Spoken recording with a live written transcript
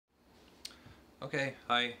Okay,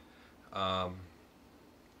 hi. Um,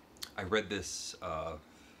 I read this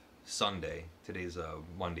Sunday. Today's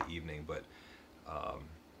Monday evening, but um,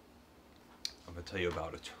 I'm going to tell you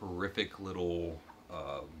about a terrific little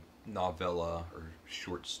novella or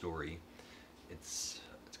short story. It's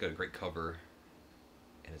got a great cover,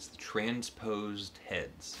 and it's The Transposed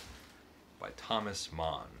Heads by Thomas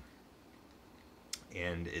Mann.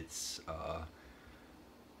 And it's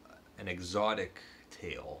an exotic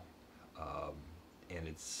tale, um, and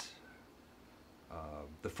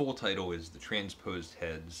the full title is The Transposed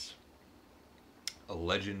Heads, A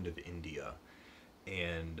Legend of India.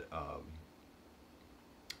 And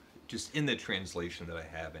just in the translation that I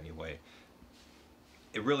have anyway,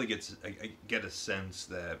 it really I get a sense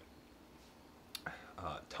that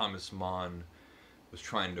Thomas Mann was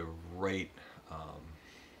trying to write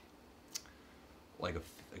like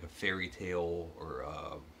a fairy tale, or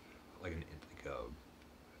like a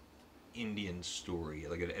Indian story.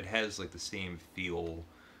 Like it has like the same feel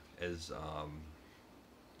as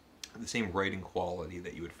the same writing quality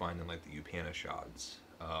that you would find in like the Upanishads,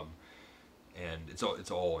 and it's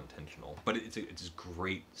all intentional. But it's a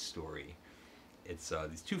great story. It's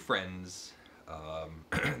these two friends.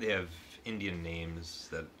 They have Indian names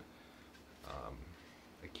that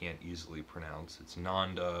I can't easily pronounce. It's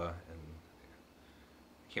Nanda, and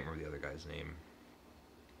I can't remember the other guy's name.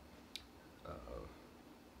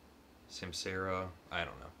 Samsara, I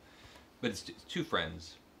don't know. But it's two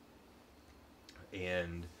friends,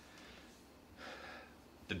 and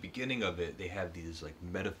the beginning of it, they have these like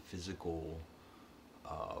metaphysical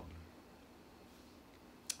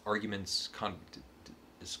arguments,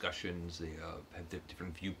 discussions. They have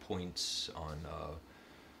different viewpoints on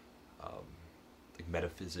like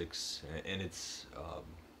metaphysics, and it's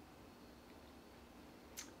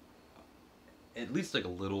at least like a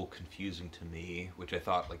little confusing to me, which I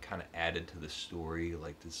thought like kind of added to the story.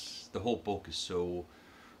 Like the whole book is so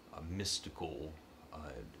mystical,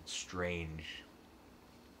 strange.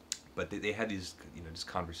 But they had these, just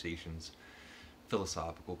conversations,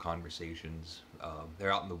 philosophical conversations.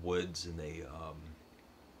 They're out in the woods, and they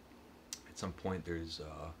at some point there's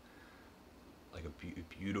like a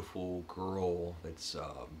beautiful girl that's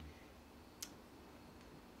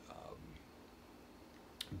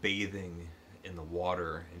bathing in the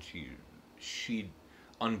water, and she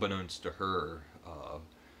unbeknownst to her,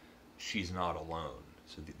 she's not alone.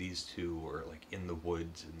 So these two are like in the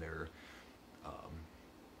woods, and they're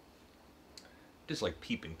just like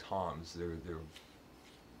peeping toms. They're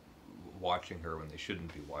watching her when they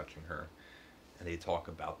shouldn't be watching her, and they talk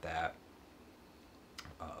about that.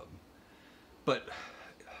 But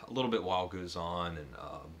a little bit while goes on, and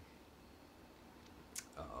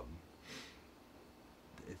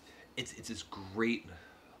it's this great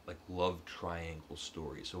like love triangle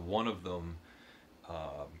story. So one of them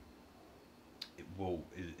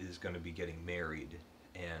is going to be getting married,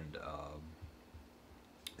 and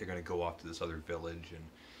they're going to go off to this other village, and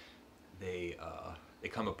they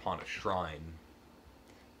come upon a shrine,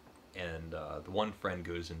 and the one friend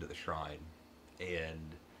goes into the shrine,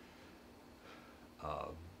 and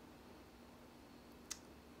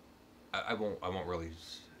I won't really.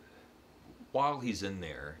 While he's in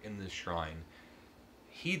there in this shrine,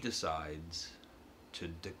 he decides to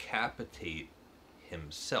decapitate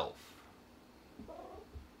himself.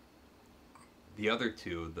 The other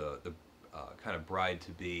two, the kind of bride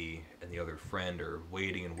to be and the other friend, are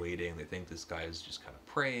waiting and waiting. They think this guy is just kind of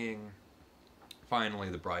praying. Finally,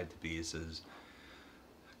 the bride to be says,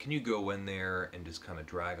 "Can you go in there and just kind of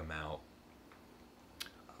drag him out?"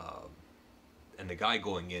 And the guy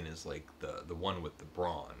going in is like the one with the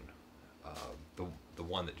brawn. The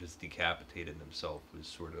one that just decapitated himself was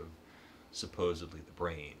sort of supposedly the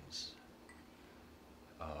brains.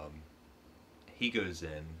 He goes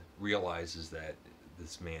in, realizes that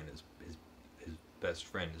this man is his best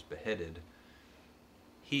friend is beheaded.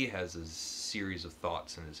 He has a series of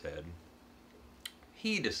thoughts in his head.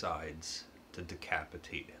 He decides to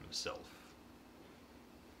decapitate himself.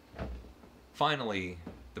 Finally,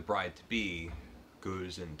 the bride to be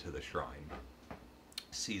goes into the shrine,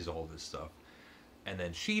 sees all this stuff, and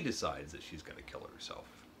then she decides that she's going to kill herself.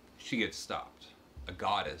 She gets stopped. A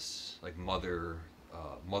goddess, like Mother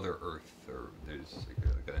Earth, or there's like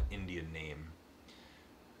an Indian name,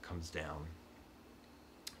 comes down,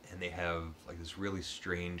 and they have like this really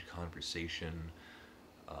strange conversation.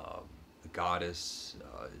 The goddess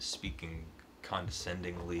is speaking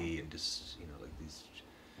condescendingly, and just like these.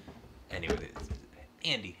 Anyway,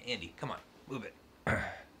 Andy, come on, move it.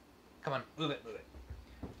 Come on, move it.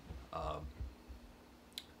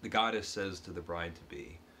 The goddess says to the bride to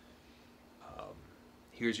be,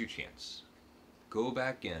 "Here's your chance. go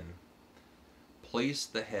back in, place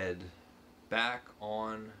the head back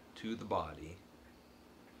on to the body,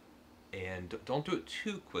 and don't do it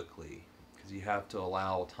too quickly, because you have to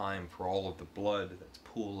allow time for all of the blood that's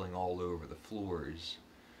pooling all over the floors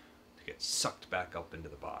to get sucked back up into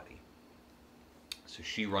the body. So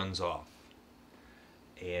she runs off,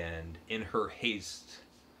 and in her haste,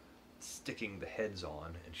 sticking the heads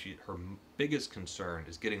on, and her biggest concern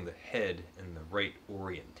is getting the head in the right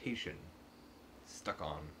orientation stuck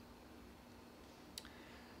on.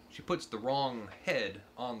 She puts the wrong head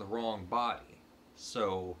on the wrong body,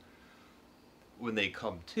 so when they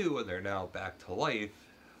come to and they're now back to life,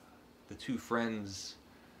 the two friends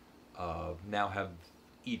now have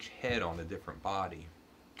each head on a different body.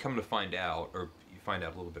 Come to find out, or you find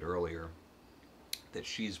out a little bit earlier, that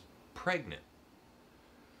she's pregnant.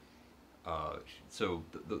 So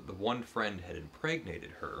the one friend had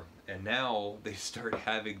impregnated her, and now they start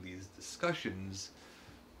having these discussions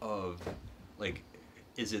of, like,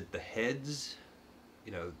 is it the heads,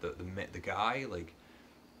 you know, the guy, like,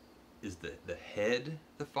 is the head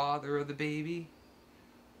the father of the baby,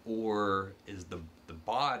 or is the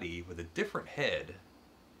body with a different head,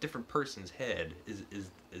 different person's head, is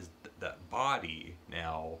that body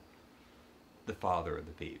now the father of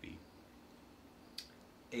the baby?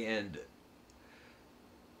 And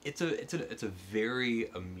it's a very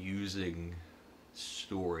amusing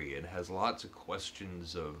story, and has lots of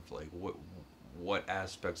questions of, like, what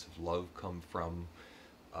aspects of love come from,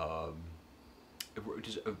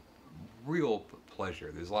 just a real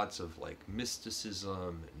pleasure. There's lots of, like,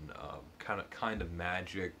 mysticism and kind of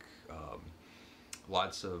magic,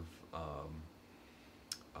 lots of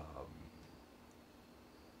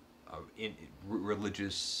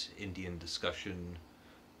religious Indian discussion,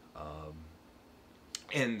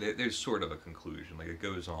 and there's sort of a conclusion. Like, it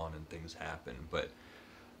goes on and things happen, but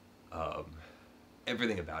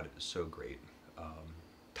everything about it is so great.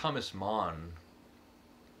 Thomas Mann,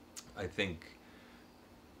 I think,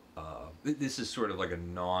 this is sort of like a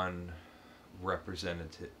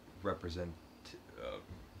non-representant.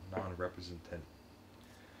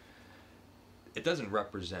 It doesn't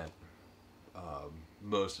represent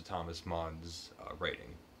most of Thomas Mann's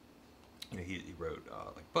writing. You know, he wrote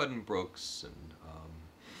like Buddenbrooks, and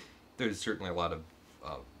there's certainly a lot of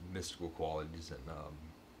mystical qualities in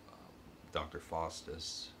Dr.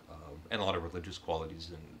 Faustus, and a lot of religious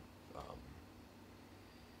qualities in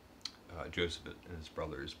Joseph and his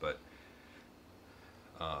brothers, but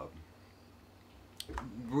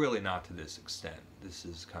really not to this extent. This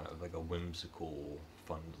is kind of like a whimsical,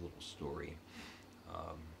 fun little story.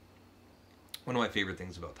 One of my favorite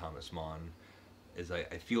things about Thomas Mann is I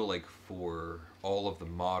feel like for all of the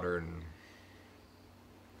modern,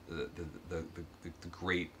 the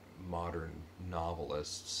great modern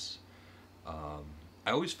novelists,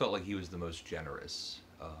 I always felt like he was the most generous,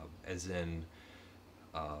 as in,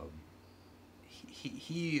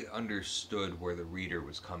 he understood where the reader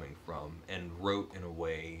was coming from and wrote in a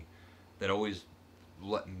way that always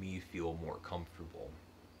let me feel more comfortable.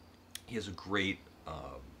 He has a great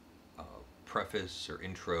preface or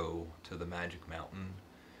intro to The Magic Mountain,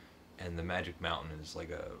 and The Magic Mountain is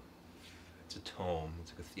like it's a tome.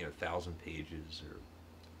 It's like 1,000 pages or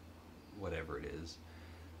whatever it is,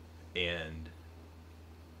 and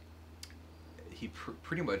he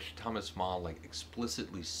pretty much, Thomas Mann, like,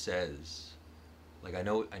 explicitly says, like, I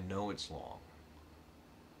know it's long,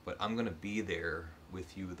 but I'm gonna be there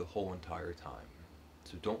with you the whole entire time,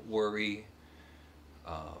 so don't worry,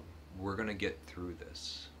 we're gonna get through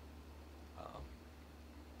this.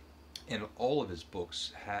 And all of his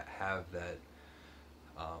books have that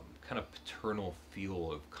kind of paternal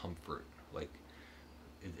feel of comfort. Like,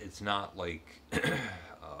 it's not like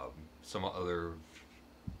some other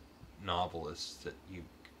novelists that you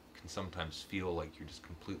can sometimes feel like you're just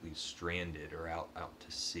completely stranded or out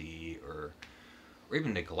to sea, or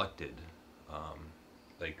even neglected.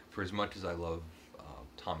 Like, for as much as I love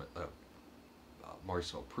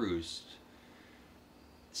Marcel Proust,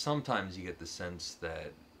 sometimes you get the sense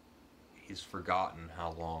that he's forgotten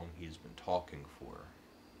how long he's been talking for.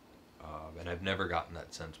 And I've never gotten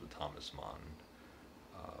that sense with Thomas Mann.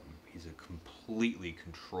 He's a completely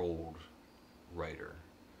controlled writer.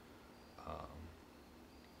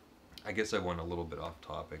 I guess I went a little bit off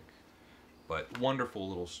topic, but wonderful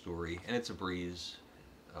little story, and it's a breeze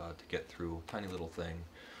to get through, tiny little thing.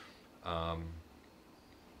 I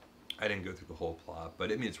didn't go through the whole plot,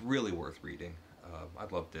 but I mean, it's really worth reading. I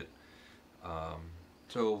loved it.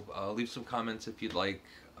 So leave some comments if you'd like,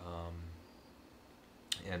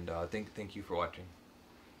 and thank you for watching.